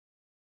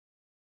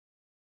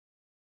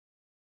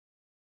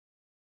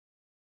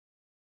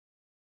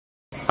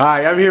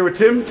Hi, I'm here with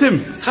Tim. Tim.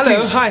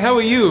 Hello, hi, how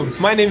are you?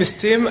 My name is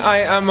Tim. I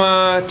am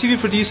a TV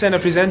producer and a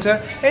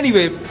presenter.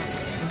 Anyway,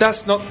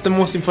 that's not the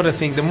most important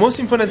thing. The most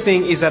important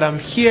thing is that I'm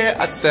here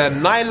at the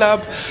Nailab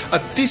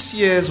at this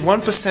year's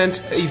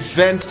 1%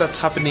 event that's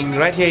happening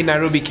right here in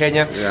Nairobi,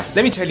 Kenya. Yeah.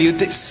 Let me tell you,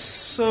 there's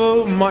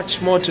so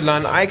much more to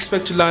learn. I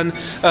expect to learn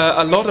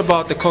a lot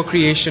about the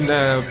co-creation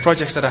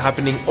projects that are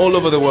happening all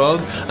over the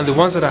world and the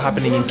ones that are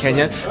happening in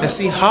Kenya, and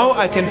see how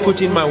I can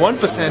put in my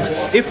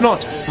 1%, if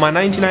not my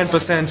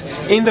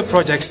 99%, in the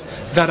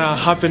projects that are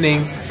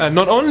happening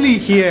not only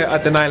here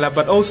at the Nailab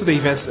but also the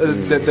events,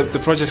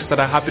 the projects that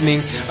are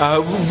happening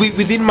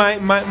within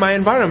my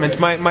environment,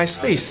 my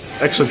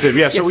space. Excellent, Tim.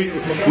 Yeah, so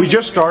yes. we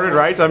just started,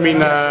 right? I mean,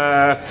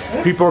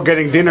 people are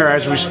getting dinner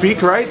as we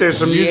speak, right? There's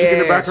some music in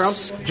the background.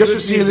 Just to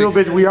see a little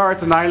bit, we are at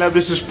the Nailab.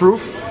 This is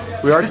proof.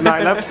 We are at the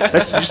Nailab.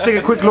 Let's just take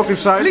a quick look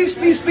inside.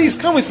 Please,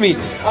 come with me.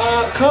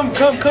 Come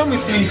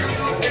with me.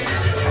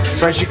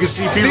 So as you can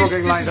see, people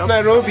getting lined up. This is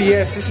Nairobi,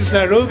 yes. This is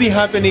Nairobi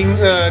happening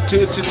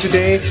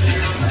today.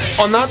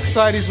 On that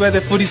side is where the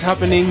food is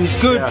happening.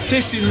 Good,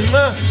 tasty,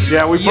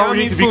 yeah, we probably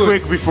need to be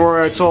quick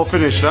before it's all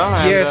finished, huh?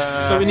 And,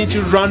 yes, so we need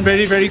to run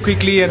very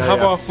quickly and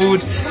have our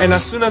food. And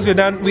as soon as we're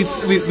done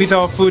with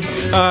our food,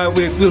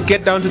 we'll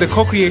get down to the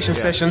co-creation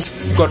sessions.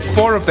 We've got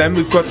 4 of them.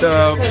 We've got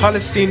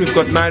Palestine, we've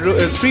got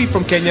 3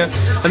 from Kenya,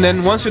 and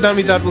then once we're done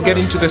with that, we'll get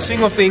into the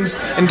swing of things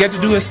and get to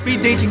do a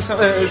speed dating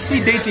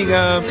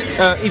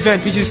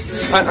event, which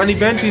is an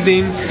event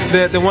within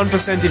the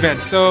 1%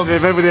 event. So the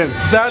event within.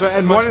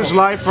 And one is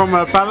live from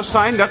Palestine.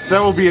 That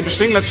will be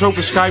interesting. Let's hope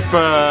the Skype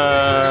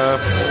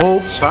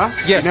holds, huh?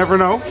 Yes. You never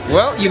know.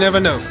 Well, you never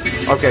know.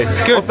 Okay.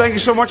 Good. Well, thank you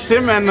so much,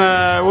 Tim, and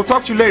we'll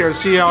talk to you later and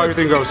see how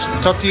everything goes.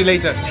 Talk to you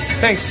later.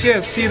 Thanks.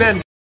 Cheers. See you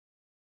then.